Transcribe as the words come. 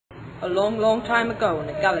A long, long time ago in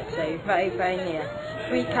a galaxy very, very near,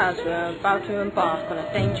 three cats were about to embark on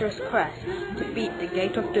a dangerous quest to beat the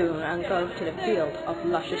gate of doom and go to the field of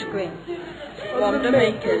luscious green. From the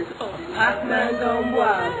makers of Pac-Man Gone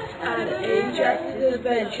Wild and Ajax's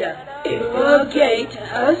Adventure, the Gate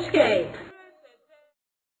Escape.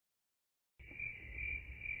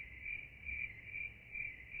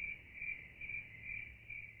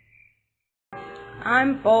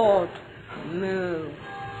 I'm bored. Moo.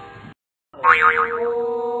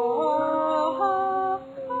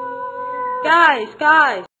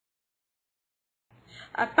 Guys!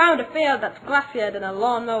 I found a field that's grassier than a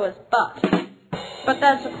lawnmower's butt. But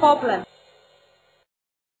there's a problem.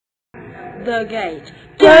 The gate.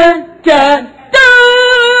 Dun, dun,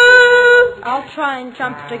 dun! I'll try and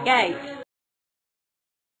jump the gate.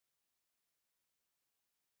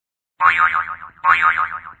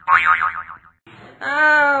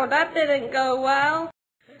 Oh, that didn't go well.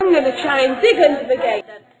 I'm gonna try and dig under the gate.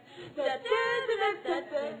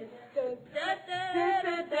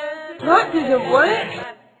 That didn't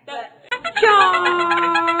work.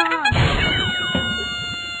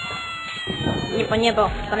 Niebo,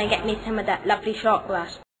 gonna get me some of that lovely short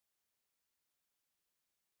grass.